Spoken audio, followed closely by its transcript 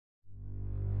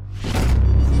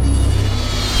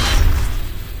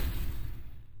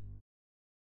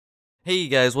Hey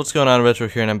guys, what's going on? Retro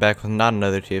here, and I'm back with not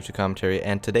another TF2 commentary,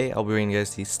 and today I'll be bringing you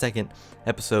guys the second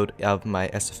episode of my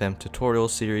SFM tutorial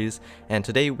series, and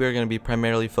today we're going to be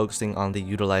primarily focusing on the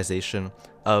utilization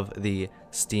of the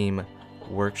Steam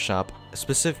Workshop,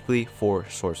 specifically for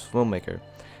Source Filmmaker.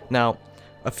 Now,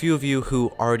 a few of you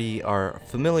who already are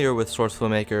familiar with Source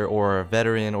Filmmaker, or are a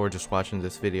veteran, or just watching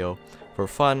this video for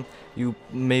fun, you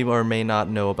may or may not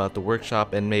know about the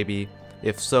workshop, and maybe,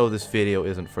 if so, this video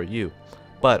isn't for you.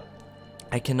 But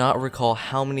I cannot recall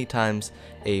how many times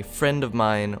a friend of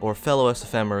mine or fellow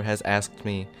SFMer has asked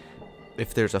me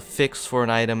if there's a fix for an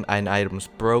item's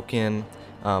broken,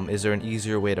 is there an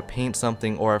easier way to paint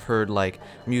something, or I've heard like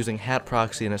I'm using hat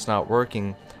proxy and it's not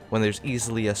working, when there's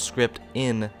easily a script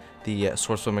in the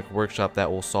Source Filmmaker Workshop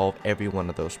that will solve every one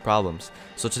of those problems.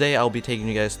 So today I'll be taking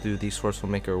you guys through the Source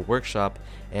Filmmaker Workshop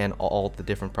and all the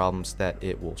different problems that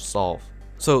it will solve.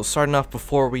 So starting off,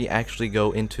 before we actually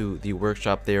go into the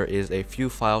workshop, there is a few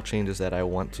file changes that I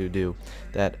want to do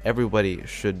that everybody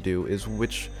should do, is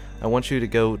which I want you to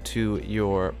go to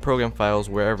your program files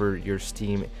wherever your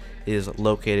Steam is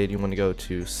located. You want to go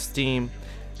to Steam,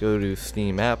 go to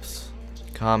Steam Apps,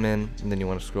 Common, and then you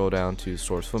want to scroll down to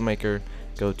Source Filmmaker,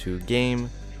 go to Game,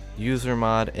 User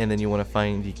Mod, and then you want to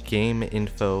find the Game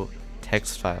Info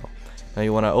text file. Now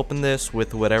you want to open this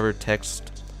with whatever text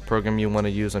program you want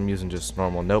to use. I'm using just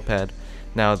normal Notepad.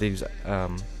 Now these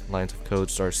lines of code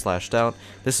start slashed out.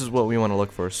 This is what we want to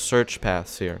look for, search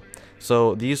paths here.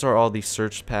 So these are all the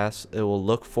search paths it will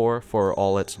look for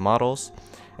all its models.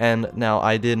 And now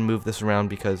I did move this around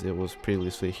because it was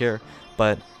previously here,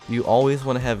 but you always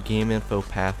want to have game info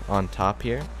path on top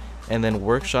here, and then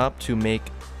workshop to make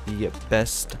the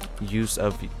best use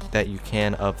of that you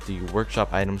can of the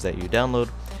workshop items that you download.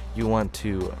 You want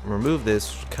to remove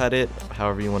this, cut it,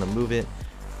 however you want to move it,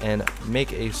 and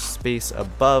make a space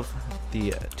above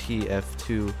the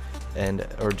TF2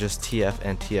 or just TF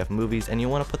and TF movies, and you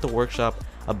want to put the workshop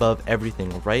above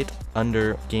everything, right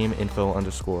under game info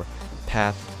underscore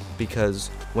path, because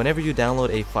whenever you download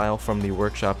a file from the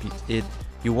workshop,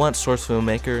 you want Source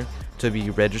Filmmaker to be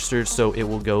registered, so it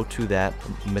will go to that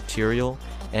material,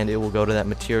 and it will go to that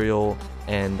material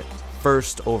and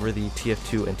first over the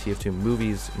TF2 and TF2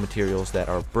 movies materials that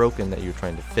are broken that you're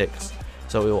trying to fix.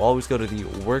 So it will always go to the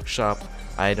workshop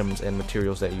items and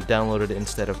materials that you downloaded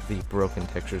instead of the broken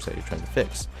textures that you're trying to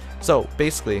fix. So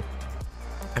basically,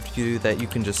 after you do that, you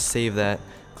can just save that,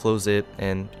 close it,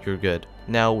 and you're good.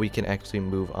 Now we can actually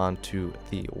move on to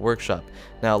the workshop.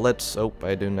 Now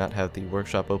I do not have the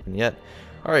workshop open yet.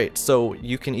 Alright, so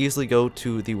you can easily go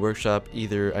to the workshop.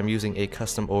 Either I'm using a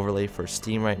custom overlay for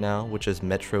Steam right now, which is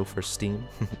Metro for Steam,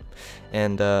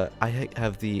 and I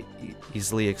have the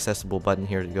easily accessible button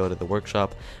here to go to the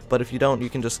workshop. But if you don't, you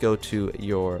can just go to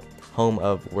your home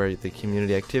of where the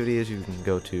community activity is. You can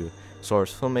go to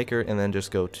Source Filmmaker and then just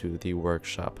go to the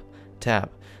workshop tab.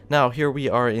 Now here we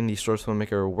are in the Source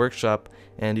Filmmaker Workshop,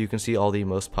 and you can see all the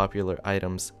most popular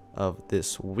items of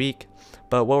this week.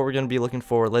 But what we're going to be looking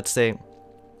for, let's say,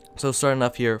 so starting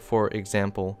off here, for an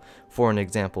example,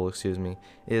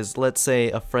 is let's say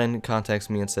a friend contacts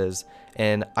me and says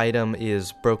an item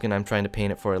is broken, I'm trying to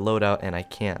paint it for a loadout and I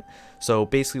can't. So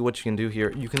basically what you can do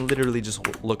here, you can literally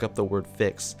just look up the word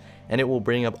fix, and it will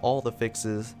bring up all the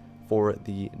fixes for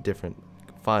the different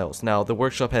files. Now the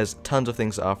workshop has tons of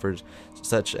things offered,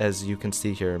 such as you can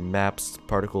see here: maps,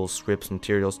 particles, scripts,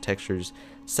 materials, textures,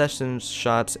 sessions,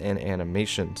 shots, and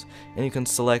animations. And you can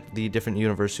select the different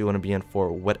universe you want to be in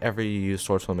for whatever you use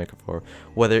Source Filmmaker for,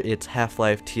 whether it's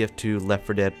Half-Life, TF2, Left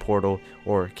 4 Dead, Portal,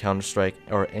 or Counter-Strike,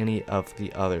 or any of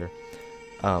the other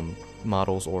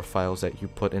models or files that you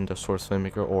put into Source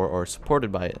Filmmaker or are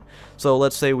supported by it. So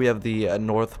let's say we have the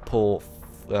North Pole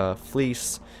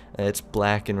fleece. It's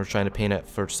black and we're trying to paint it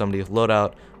for somebody's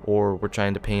loadout, or we're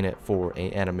trying to paint it for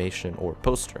an animation or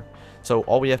poster. So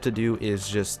all we have to do is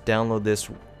just download this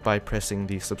by pressing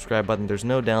the subscribe button. There's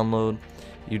no download,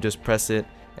 you just press it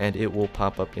and it will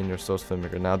pop up in your Source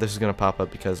Filmmaker. Now this is going to pop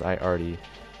up because I already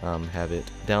have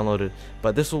it downloaded,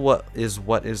 but this is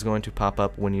what is going to pop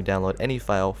up when you download any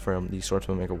file from the Source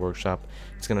Filmmaker Workshop.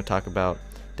 It's going to talk about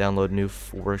download new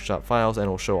workshop files, and it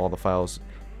will show all the files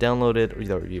downloaded or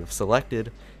that you've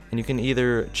selected, and you can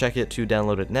either check it to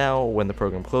download it now when the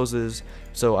program closes.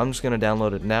 So I'm just going to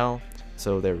download it now.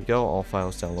 So there we go, all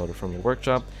files downloaded from the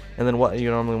workshop. And then what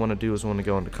you normally want to do is want to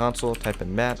go into console, type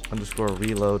in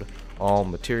mat_reload all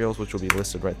materials, which will be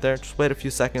listed right there. Just wait a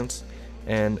few seconds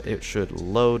and it should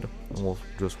load, and we'll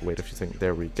just wait a few seconds.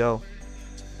 There we go.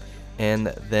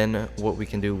 And then what we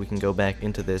can do, we can go back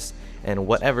into this, and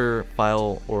whatever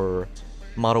file or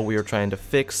model we are trying to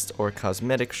fix or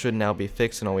cosmetic should now be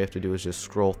fixed, and all we have to do is just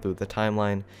scroll through the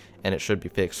timeline and it should be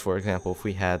fixed. For example, if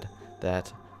we had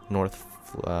that North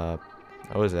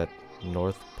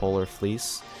Polar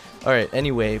Fleece. Alright,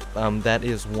 anyway, that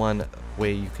is one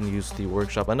way you can use the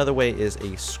workshop. Another way is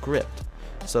a script.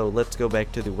 So let's go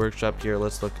back to the workshop here.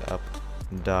 Let's look up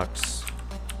docs.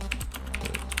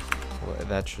 Well,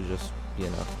 that should just be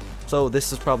enough. So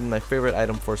this is probably my favorite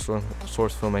item for Source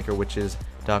Filmmaker, which is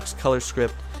docs color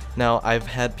script. Now, I've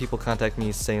had people contact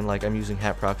me saying like I'm using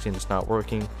Hat Proxy and it's not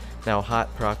working. Now,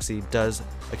 Hot Proxy does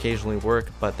occasionally work,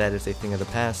 but that is a thing of the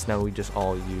past. Now we just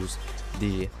all use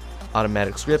the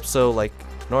automatic script. So like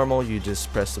normal, you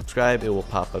just press subscribe, it will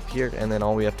pop up here, and then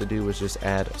all we have to do is just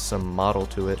add some model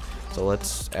to it. So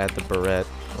let's add the beret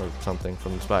or something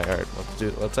from the spy. Alright,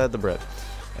 let's add the beret.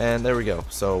 And there we go.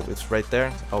 So it's right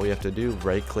there. All we have to do,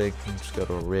 right click, just go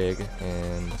to rig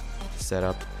and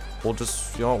setup. We'll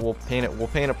just, you know, we'll paint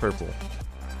it purple.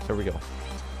 There we go.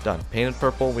 Done. Painted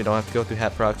purple. We don't have to go through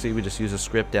Hat Proxy. We just use a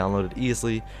script downloaded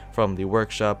easily from the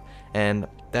workshop, and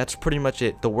that's pretty much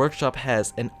it. The workshop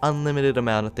has an unlimited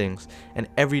amount of things, and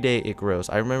every day it grows.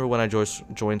 I remember when I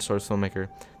joined Source Filmmaker,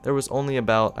 there was only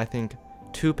about, I think,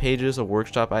 2 pages of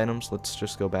workshop items. Let's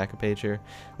just go back a page here.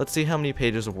 Let's see how many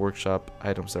pages of workshop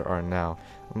items there are now.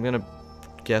 I'm gonna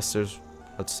guess there's,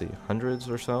 let's see, hundreds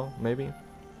or so, maybe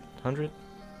 100.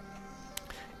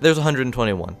 There's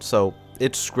 121, so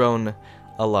it's grown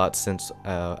a lot since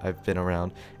I've been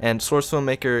around. And Source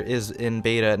Filmmaker is in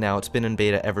beta now. It's been in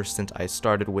beta ever since I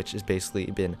started, which has basically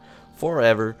been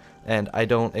forever, and I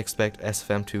don't expect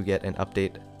SFM to get an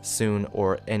update soon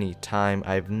or any time.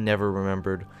 I've never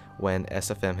remembered when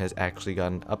SFM has actually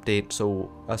got an update. So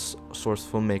us Source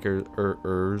Filmmakers,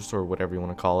 or whatever you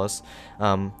want to call us,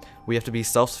 we have to be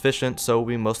self-sufficient, so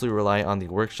we mostly rely on the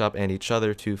workshop and each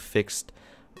other to fix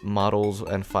models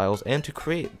and files and to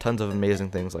create tons of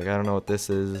amazing things. Like, I don't know what this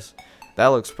is. That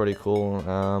looks pretty cool.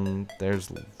 There's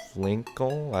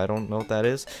Linkle. I don't know what that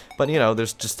is, but you know,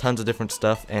 there's just tons of different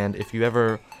stuff, and if you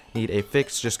ever need a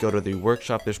fix, just go to the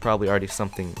workshop. There's probably already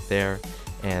something there.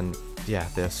 And yeah,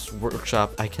 this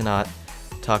workshop, I cannot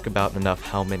talk about enough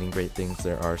how many great things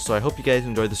there are. So I hope you guys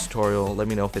enjoyed this tutorial. Let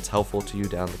me know if it's helpful to you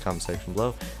down in the comment section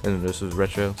below. And this is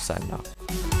Retro signing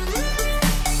off.